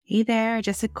Hey there,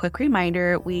 just a quick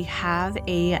reminder, we have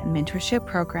a mentorship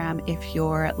program if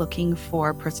you're looking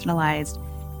for personalized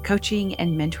coaching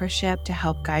and mentorship to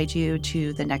help guide you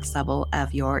to the next level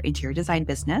of your interior design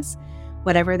business,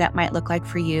 whatever that might look like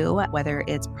for you, whether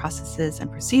it's processes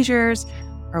and procedures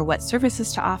or what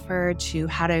services to offer to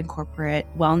how to incorporate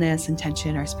wellness,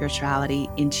 intention, or spirituality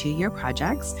into your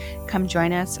projects. Come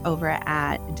join us over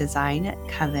at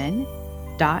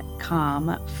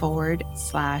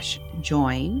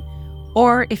designcoven.com/join.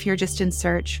 Or if you're just in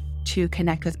search to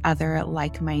connect with other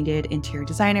like-minded interior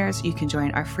designers, you can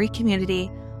join our free community,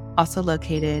 also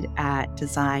located at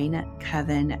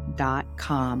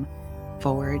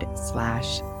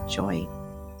designcoven.com/join.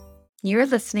 You're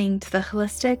listening to the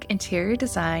Holistic Interior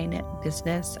Design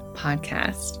Business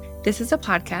Podcast. This is a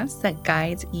podcast that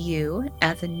guides you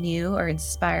as a new or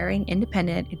inspiring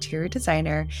independent interior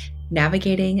designer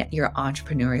navigating your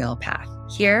entrepreneurial path.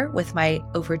 Here, with my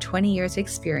over 20 years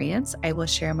experience, I will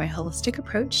share my holistic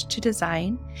approach to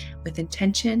design with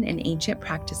intention and ancient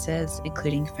practices,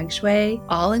 including Feng Shui,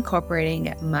 all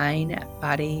incorporating mind,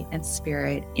 body, and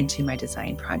spirit into my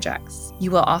design projects.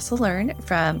 You will also learn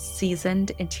from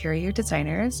seasoned interior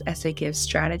designers as they give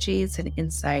strategies and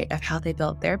insight of how they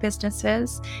built their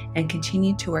businesses and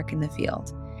continue to work in the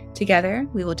field. Together,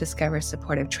 we will discover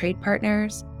supportive trade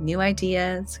partners, new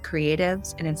ideas,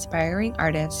 creatives, and inspiring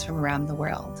artists from around the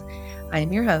world. I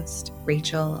am your host,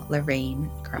 Rachel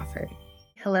Lorraine Crawford.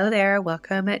 Hello there.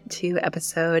 Welcome to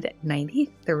episode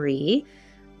 93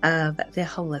 of the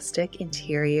Holistic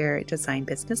Interior Design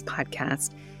Business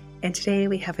Podcast. And today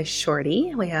we have a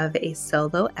shorty. We have a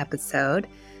solo episode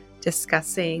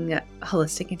discussing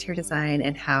holistic interior design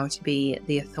and how to be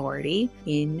the authority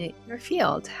in your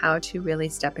field, how to really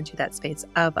step into that space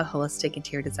of a holistic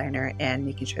interior designer and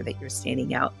making sure that you're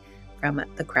standing out from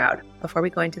the crowd. Before we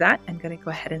go into that, I'm going to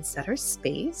go ahead and set our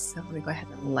space. So I'm going to go ahead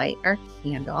and light our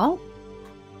candle,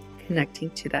 connecting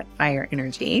to that fire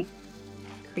energy,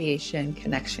 creation,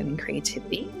 connection, and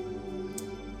creativity.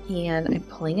 And I'm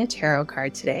pulling a tarot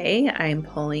card today. I'm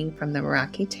pulling from the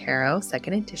Meraki Tarot,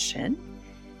 2nd edition.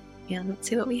 And let's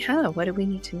see what we have. What do we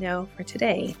need to know for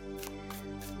today?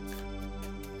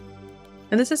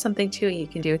 And this is something too you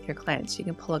can do with your clients. You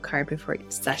can pull a card before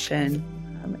each session.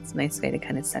 It's a nice way to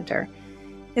kind of center.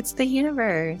 It's the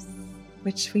universe,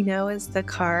 which we know is the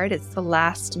card. It's the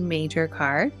last major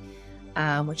card,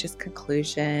 which is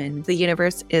conclusion. The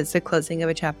universe is the closing of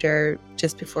a chapter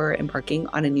just before embarking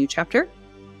on a new chapter.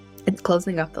 It's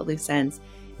closing off the loose ends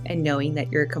and knowing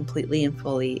that you're completely and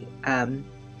fully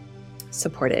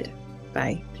supported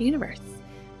by the universe.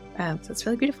 So it's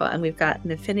really beautiful. And we've got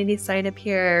an infinity sign up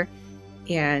here,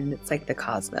 and it's like the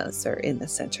cosmos are in the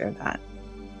center of that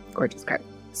gorgeous card.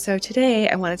 So today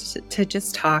I wanted to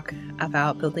just talk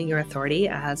about building your authority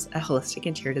as a holistic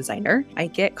interior designer. I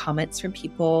get comments from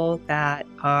people that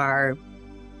are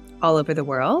all over the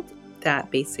world that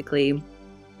basically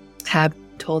have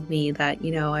told me that,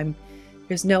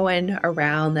 there's no one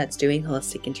around that's doing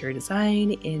holistic interior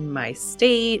design in my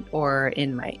state or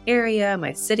in my area,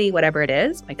 my city, whatever it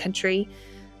is, my country.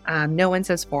 No one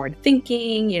says forward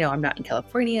thinking, I'm not in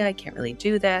California, I can't really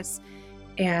do this.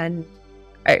 And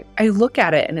I look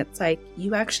at it and it's like,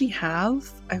 you actually have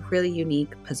a really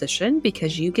unique position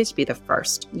because you get to be the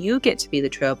first. You get to be the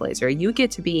trailblazer. You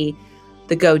get to be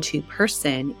the go-to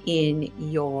person in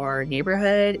your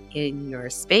neighborhood, in your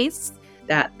space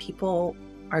that people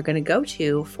are going to go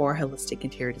to for holistic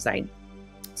interior design.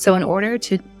 So in order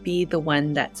to be the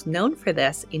one that's known for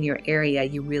this in your area,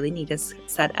 you really need to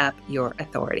set up your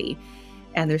authority.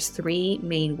 And there's 3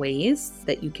 main ways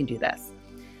that you can do this.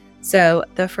 So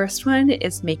the first one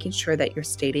is making sure that you're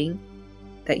stating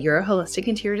that you're a holistic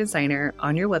interior designer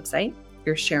on your website.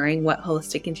 You're sharing what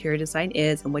holistic interior design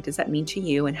is and what does that mean to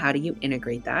you and how do you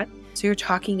integrate that. So you're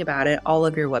talking about it all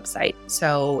over your website.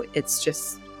 So it's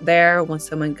just there. When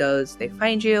someone goes, they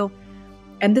find you.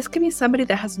 And this can be somebody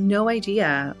that has no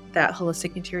idea that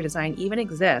holistic interior design even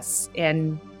exists.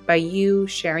 And by you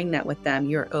sharing that with them,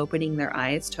 you're opening their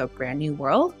eyes to a brand new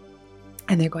world.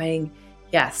 And they're going,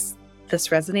 yes, this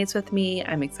resonates with me.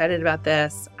 I'm excited about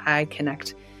this. I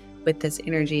connect with this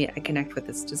energy. I connect with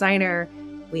this designer.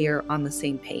 We are on the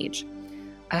same page.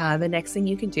 The next thing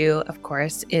you can do, of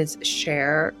course, is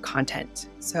share content.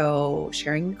 So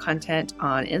sharing content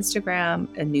on Instagram,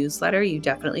 a newsletter, you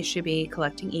definitely should be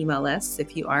collecting email lists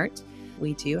if you aren't.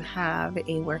 We do have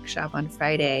a workshop on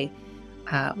Friday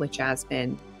with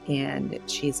Jasmine, and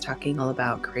she's talking all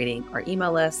about creating our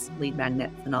email lists, lead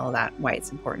magnets, and all of that, why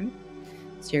it's important.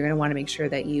 So you're going to want to make sure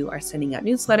that you are sending out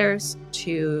newsletters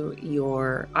to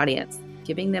your audience.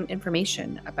 giving them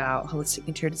information about holistic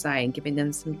interior design, giving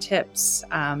them some tips,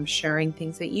 sharing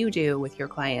things that you do with your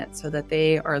clients so that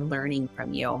they are learning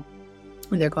from you.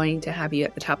 When they're going to have you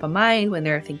at the top of mind when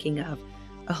they're thinking of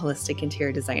a holistic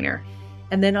interior designer.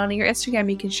 And then on your Instagram,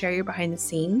 you can share your behind the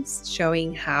scenes,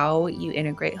 showing how you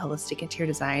integrate holistic interior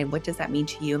design. What does that mean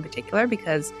to you in particular?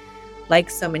 Because like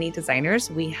so many designers,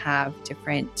 we have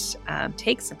different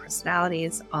takes and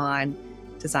personalities on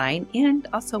design and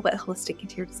also what holistic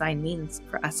interior design means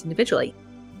for us individually.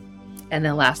 And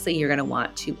then lastly, you're going to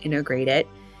want to integrate it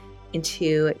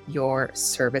into your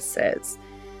services.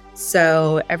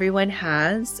 So everyone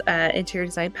has an interior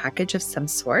design package of some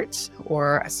sort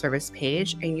or a service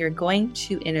page, and you're going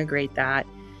to integrate that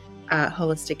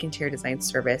holistic interior design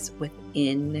service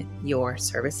within your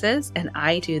services. And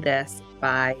I do this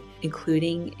by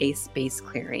including a space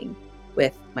clearing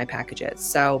with my packages.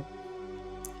 So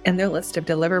in their list of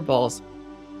deliverables,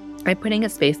 I'm putting a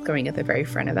space clearing at the very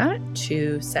front of that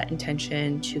to set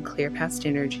intention, to clear past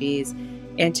energies,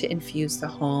 and to infuse the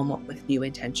home with new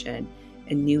intention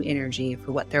and new energy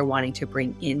for what they're wanting to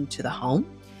bring into the home.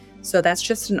 So that's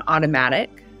just an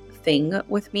automatic thing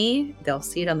with me. They'll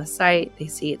see it on the site, they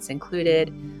see it's included,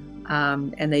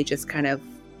 and they just kind of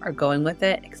are going with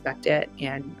it, expect it,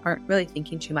 and aren't really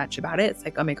thinking too much about it. It's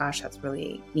like, oh my gosh, that's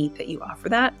really neat that you offer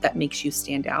that. That makes you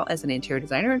stand out as an interior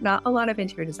designer. Not a lot of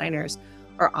interior designers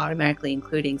are automatically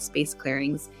including space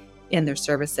clearings in their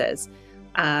services.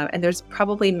 And there's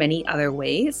probably many other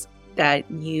ways that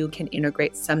you can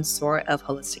integrate some sort of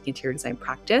holistic interior design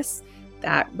practice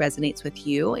that resonates with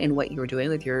you and what you're doing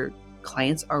with your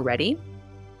clients already,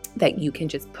 that you can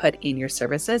just put in your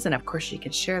services. And of course, you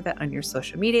can share that on your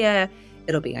social media.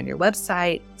 It'll be on your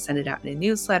website, send it out in a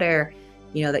newsletter,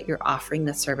 that you're offering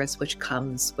the service which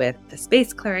comes with the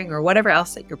space clearing or whatever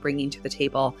else that you're bringing to the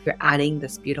table. You're adding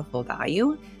this beautiful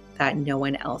value that no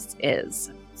one else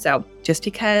is. So just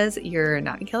because you're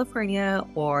not in California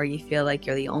or you feel like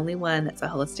you're the only one that's a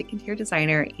holistic interior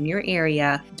designer in your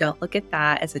area, don't look at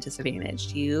that as a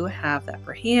disadvantage. You have the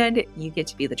upper hand. You get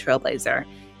to be the trailblazer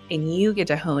and you get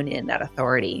to hone in that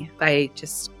authority by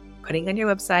just putting on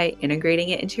your website, integrating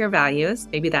it into your values.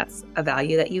 Maybe that's a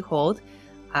value that you hold,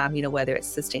 whether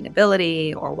it's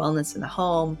sustainability or wellness in the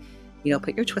home,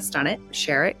 put your twist on it,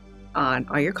 share it on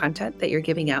all your content that you're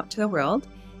giving out to the world,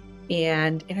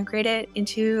 and integrate it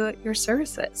into your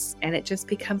services. And it just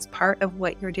becomes part of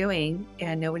what you're doing,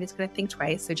 and nobody's going to think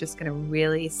twice. They're just going to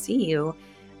really see you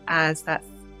as that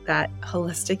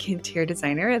holistic interior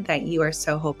designer that you are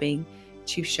so hoping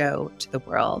to show to the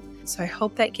world. So I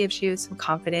hope that gives you some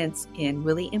confidence in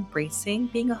really embracing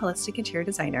being a holistic interior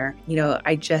designer.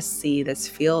 I just see this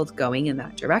field going in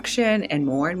that direction, and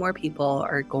more people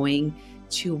are going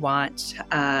to want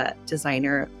a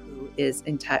designer who is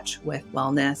in touch with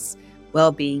wellness,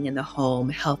 well-being in the home,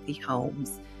 healthy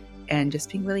homes, and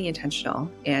just being really intentional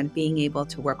and being able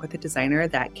to work with a designer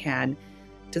that can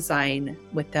design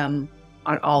with them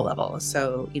on all levels.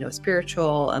 So,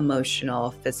 spiritual,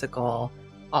 emotional, physical,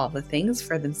 all the things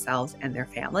for themselves and their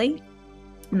family.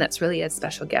 And that's really a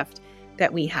special gift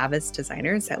that we have as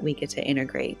designers, that we get to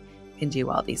integrate and do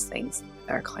all these things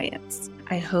with our clients.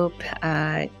 I hope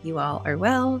you all are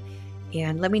well,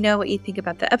 and let me know what you think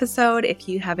about the episode. If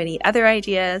you have any other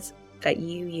ideas that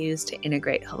you use to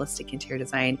integrate holistic interior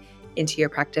design into your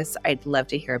practice, I'd love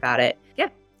to hear about it. Yeah,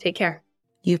 take care.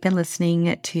 You've been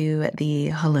listening to the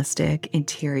Holistic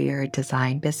Interior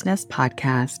Design Business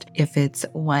Podcast. If it's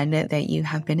one that you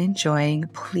have been enjoying,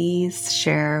 please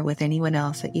share with anyone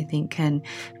else that you think can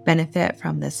benefit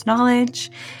from this knowledge,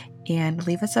 and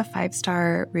leave us a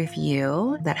 5-star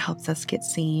review that helps us get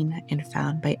seen and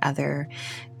found by other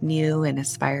new and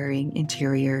aspiring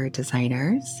interior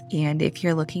designers. And if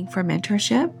you're looking for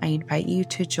mentorship, I invite you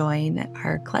to join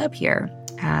our club here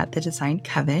at the Design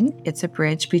Coven. It's a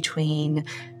bridge between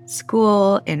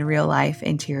school and real life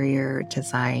interior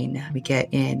design. We get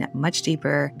in much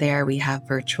deeper there. We have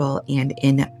virtual and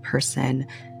in-person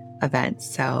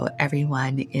events, so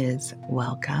everyone is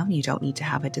welcome. You don't need to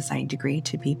have a design degree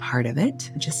to be part of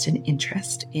it, just an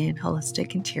interest in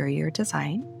holistic interior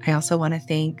design. I also want to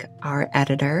thank our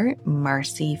editor,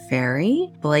 Marcy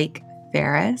Ferry, Blake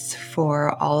Ferris,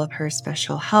 for all of her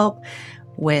special help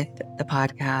with the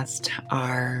podcast,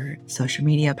 our social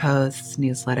media posts,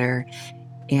 newsletter,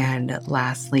 and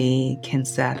lastly,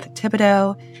 Kenseth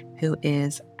Thibodeau, who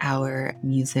is our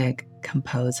music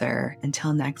composer.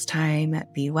 Until next time,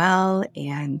 be well,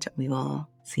 and we will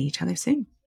see each other soon.